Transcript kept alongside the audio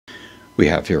We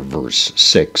have here verse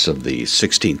 6 of the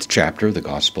 16th chapter of the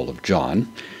Gospel of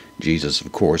John. Jesus,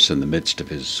 of course, in the midst of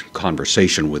his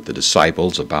conversation with the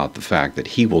disciples about the fact that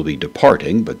he will be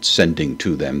departing, but sending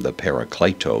to them the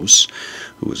Parakletos,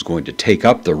 who is going to take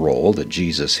up the role that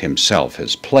Jesus himself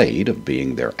has played of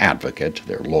being their advocate,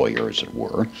 their lawyer, as it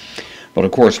were. But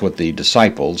of course, what the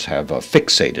disciples have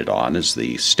fixated on is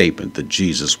the statement that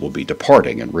Jesus will be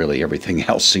departing, and really everything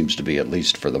else seems to be, at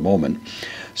least for the moment,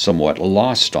 somewhat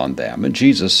lost on them. And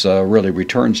Jesus really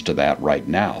returns to that right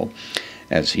now,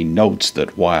 as he notes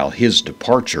that while his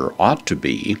departure ought to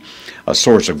be a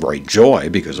source of great joy,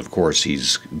 because of course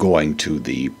he's going to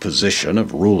the position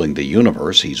of ruling the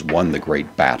universe, he's won the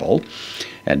great battle,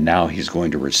 and now he's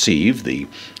going to receive the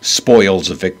spoils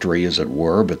of victory, as it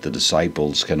were, but the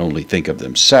disciples can only think of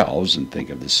themselves and think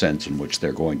of the sense in which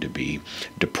they're going to be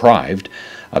deprived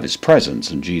of his presence,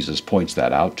 and Jesus points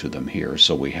that out to them here.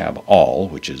 So we have all,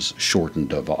 which is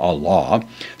shortened of Allah,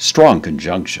 strong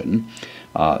conjunction.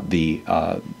 The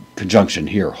conjunction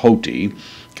here, hoti,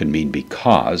 can mean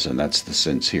because, and that's the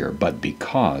sense here, but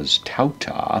because,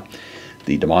 tauta,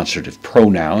 the demonstrative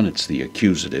pronoun, it's the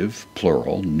accusative,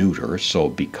 plural, neuter, so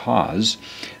because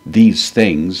these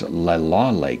things,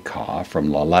 lelaleka, from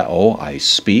laleo, I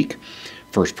speak,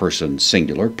 first person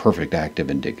singular, perfect active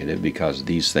indicative, because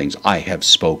these things I have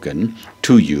spoken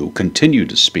to you, continue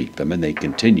to speak them, and they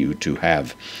continue to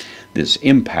have this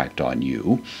impact on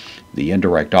you. The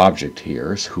indirect object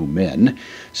here is humen,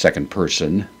 second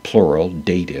person, plural,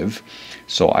 dative.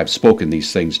 So I've spoken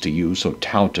these things to you, so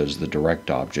tauta is the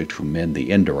direct object, humen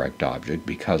the indirect object,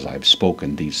 because I've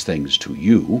spoken these things to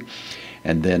you.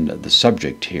 And then the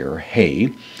subject here,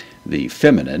 he, the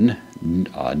feminine,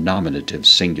 nominative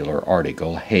singular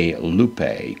article, he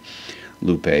lupe.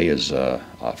 Lupe is a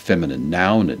feminine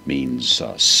noun. It means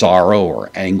sorrow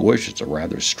or anguish. It's a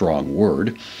rather strong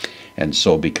word. And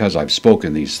so because I've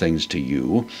spoken these things to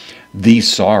you, the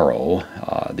sorrow,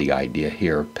 the idea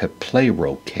here,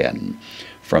 pepleroken,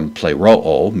 from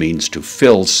pleroo, means to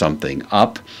fill something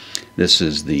up. This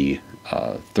is the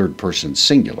third person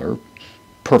singular,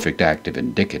 perfect active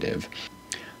indicative.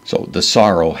 So the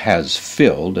sorrow has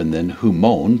filled, and then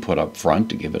humon put up front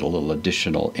to give it a little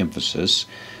additional emphasis.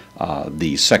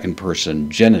 The second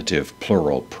person genitive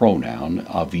plural pronoun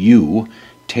of you,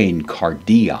 tain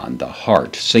cardion, the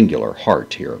heart, singular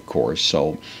heart here, of course,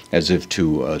 so as if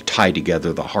to tie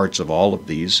together the hearts of all of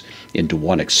these into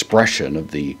one expression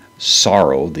of the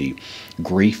sorrow, the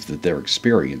grief that they're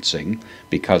experiencing,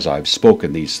 because I've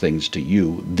spoken these things to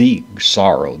you, the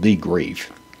sorrow, the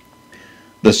grief.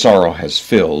 The sorrow has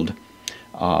filled,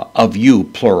 of you,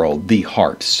 plural, the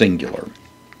heart, singular.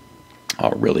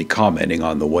 Really commenting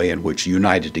on the way in which,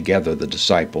 united together, the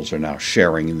disciples are now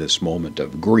sharing in this moment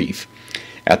of grief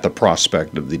at the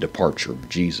prospect of the departure of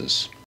Jesus.